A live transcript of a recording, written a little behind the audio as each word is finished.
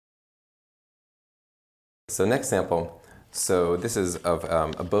So next sample, so this is of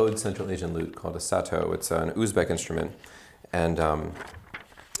a bowed Central Asian lute called a sato. It's an Uzbek instrument, and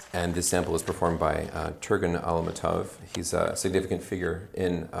this sample is performed by Turgan Almatov. He's a significant figure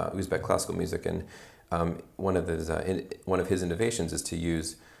in Uzbek classical music, and one of his innovations is to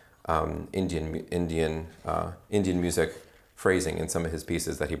use Indian music phrasing in some of his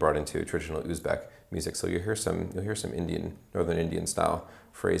pieces that he brought into traditional Uzbek music. So you'll hear some Northern Indian style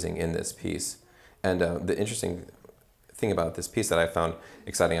phrasing in this piece. And the interesting thing about this piece that I found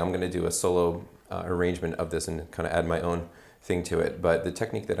exciting, I'm going to do a solo arrangement of this and kind of add my own thing to it. But the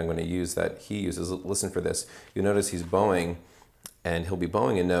technique that I'm going to use that he uses, listen for this. You'll notice he's bowing, and he'll be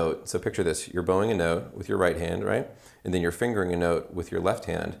bowing a note. So picture this, you're bowing a note with your right hand, right? And then you're fingering a note with your left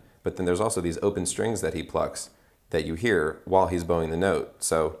hand. But then there's also these open strings that he plucks that you hear while he's bowing the note.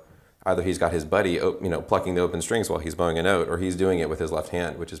 So either he's got his buddy, plucking the open strings while he's bowing a note, or he's doing it with his left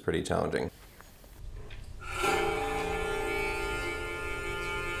hand, which is pretty challenging.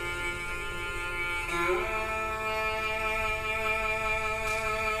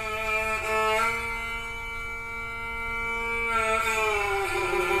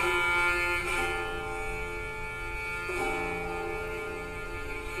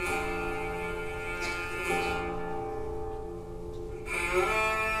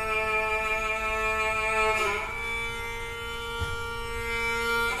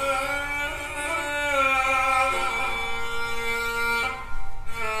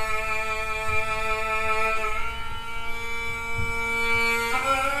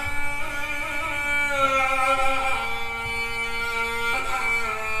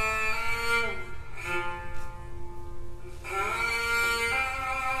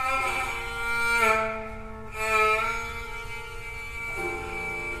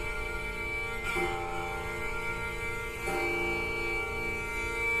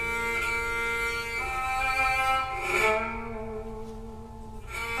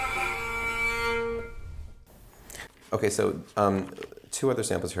 Okay, so two other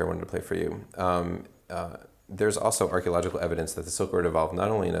samples here I wanted to play for you. There's also archaeological evidence that the Silk Road evolved not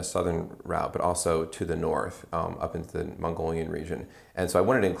only in a southern route, but also to the north, up into the Mongolian region. And so I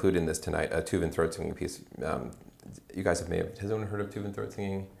wanted to include in this tonight a Tuvan throat singing piece. You guys has anyone heard of Tuvan throat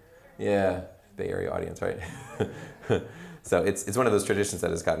singing? Yeah, Bay Area audience, right? So it's one of those traditions that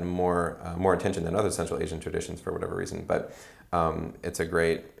has gotten more attention than other Central Asian traditions for whatever reason. But it's a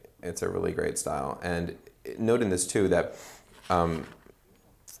really great style. And note in this too that I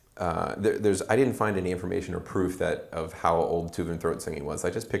didn't find any information or proof of how old Tuvan throat singing was. I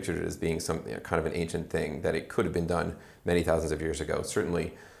just pictured it as being kind of an ancient thing, that it could have been done many thousands of years ago,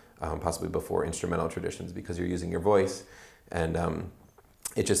 certainly possibly before instrumental traditions, because you're using your voice, and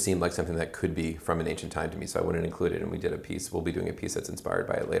it just seemed like something that could be from an ancient time to me, so I wouldn't include it, and we did a piece. We'll be doing a piece that's inspired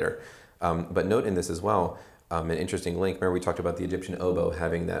by it later. But note in this as well, an interesting link. Remember we talked about the Egyptian oboe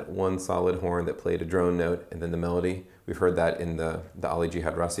having that one solid horn that played a drone note and then the melody. We've heard that in the Ali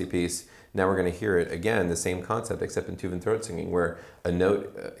Jihad Rasi piece. Now we're going to hear it again, the same concept, except in Tuvan throat singing, where a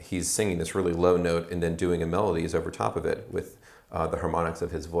note, he's singing this really low note and then doing a melody is over top of it with the harmonics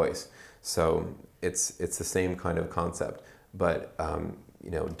of his voice. So it's the same kind of concept, but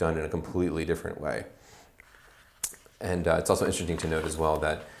done in a completely different way. And it's also interesting to note as well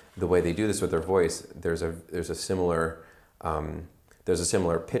that the way they do this with their voice, there's a similar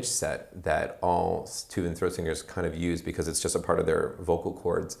pitch set that all Tuvan throat singers kind of use, because it's just a part of their vocal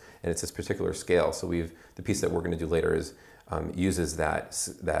cords, and it's this particular scale. So the piece that we're going to do later uses that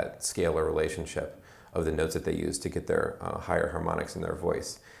scalar relationship of the notes that they use to get their higher harmonics in their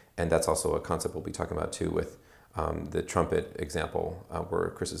voice, and that's also a concept we'll be talking about too with the trumpet example,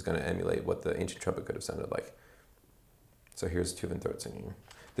 where Chris is going to emulate what the ancient trumpet could have sounded like. So here's Tuvan throat singing.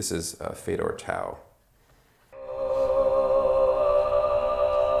 This is Fedor Tau.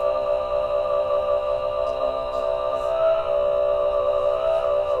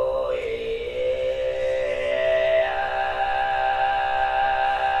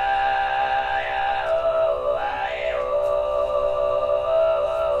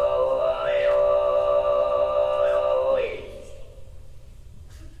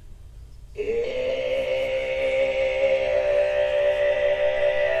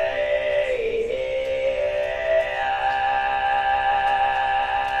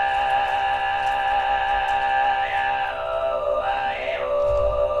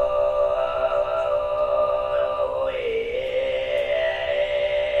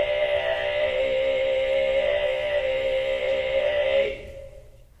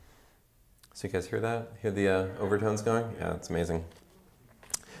 So you guys hear that? Hear the overtones going? Yeah, it's amazing.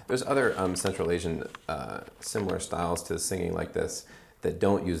 There's other Central Asian similar styles to singing like this that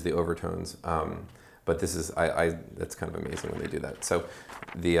don't use the overtones. But this is, that's kind of amazing when they do that. So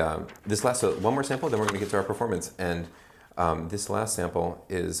so one more sample, then we're going to get to our performance. And this last sample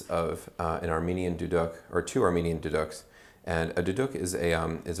is of an Armenian duduk, or two Armenian duduks. And a duduk is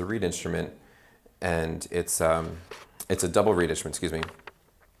a reed instrument, and it's a double reed instrument, excuse me.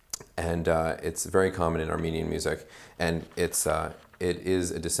 And it's very common in Armenian music, and it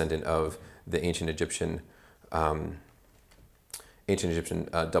is a descendant of the ancient Egyptian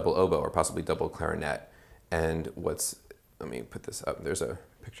double oboe, or possibly double clarinet. And let me put this up. There's a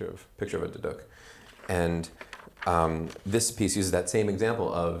picture of a duduk, and this piece uses that same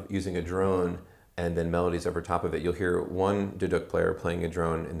example of using a drone and then melodies over top of it. You'll hear one duduk player playing a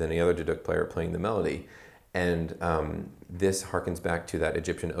drone, and then the other duduk player playing the melody. And this harkens back to that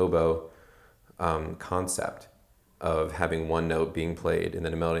Egyptian oboe concept of having one note being played and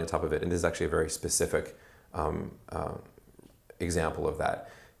then a melody on top of it. And this is actually a very specific example of that.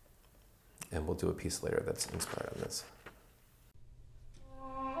 And we'll do a piece later that's inspired on this.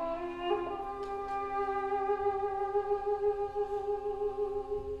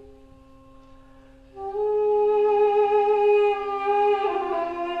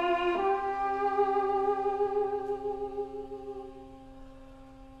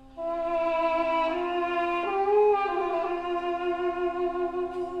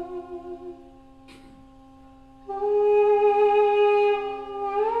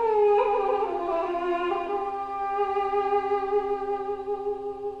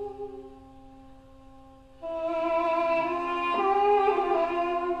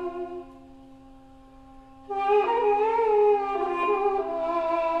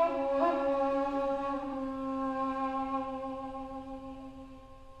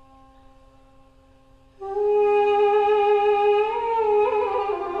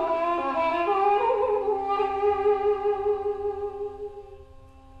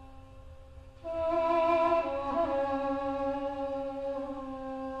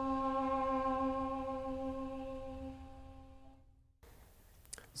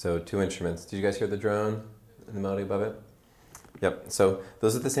 So two instruments. Did you guys hear the drone and the melody above it? Yep. So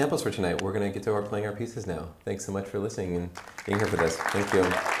those are the samples for tonight. We're going to get to playing our pieces now. Thanks so much for listening and being here for this. Thank you.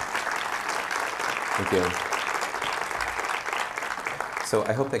 Thank you. So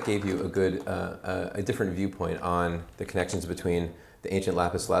I hope that gave you a good, a different viewpoint on the connections between the ancient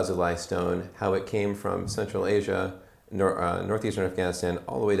Lapis Lazuli stone, how it came from Central Asia, northeastern Afghanistan,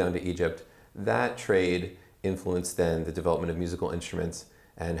 all the way down to Egypt. That trade influenced then the development of musical instruments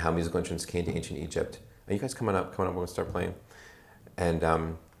and how musical instruments came to ancient Egypt. Are you guys coming up, we're going to start playing. And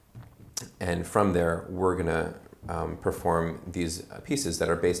from there, we're going to perform these pieces that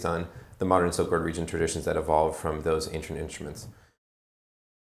are based on the modern Silk Road region traditions that evolved from those ancient instruments.